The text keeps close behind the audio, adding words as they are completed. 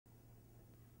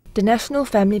The National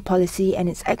Family Policy and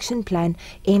its action plan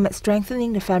aimed at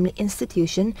strengthening the family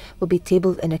institution will be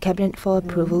tabled in the Cabinet for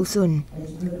approval soon.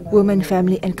 Women,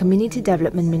 Family and Community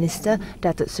Development Minister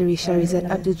Datuk Seri Shahrizat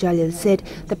Abdul Jalil said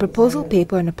the proposal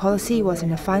paper and the policy was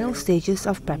in the final stages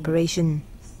of preparation.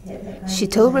 She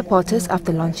told reporters after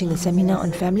launching the seminar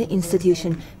on family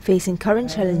institution facing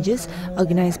current challenges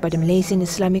organised by the Malaysian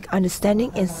Islamic Understanding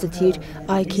Institute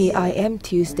IKIM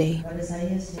Tuesday.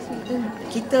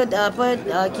 Kita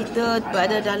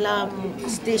berada dalam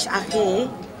stage akhir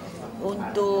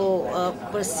untuk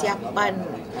persiapan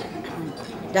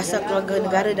dasar keluarga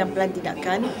negara dan pelan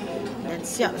tindakan, dan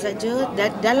siap saja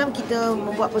dalam kita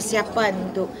membuat persiapan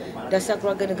untuk dasar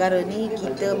keluarga negara ni,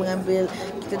 kita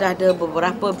dah ada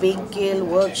beberapa bengkel,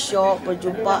 workshop,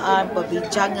 perjumpaan,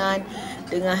 perbincangan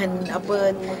dengan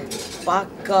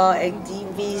pakar,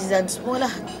 aktivis dan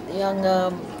semualah yang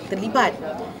terlibat,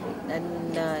 dan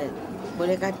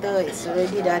boleh kata it's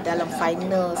already dah dalam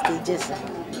final stages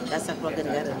dasar keluarga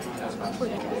negara.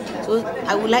 So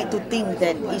I would like to think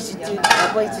that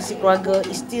institusi keluarga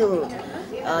is still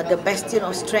the bastion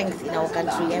of strength in our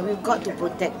country, and we've got to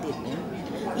protect it.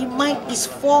 Its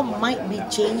form might be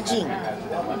changing,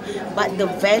 but the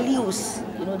values,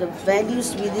 the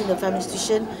values within the family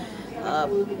institution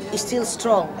is still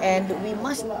strong, and we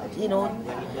must,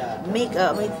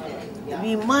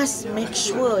 we must make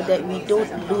sure that we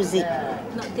don't lose it.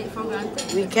 Not take for granted.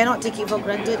 We cannot take it for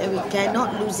granted, and we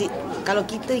cannot lose it. Kalau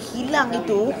kita hilang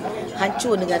itu,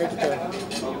 hancur negara kita.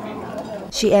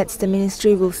 She adds the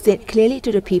ministry will state clearly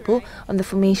to the people on the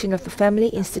formation of the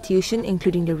family institution,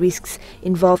 including the risks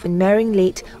involved in marrying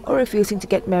late or refusing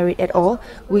to get married at all,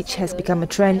 which has become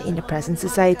a trend in the present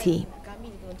society.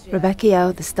 Rebecca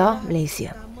Yao, The Star,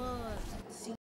 Malaysia.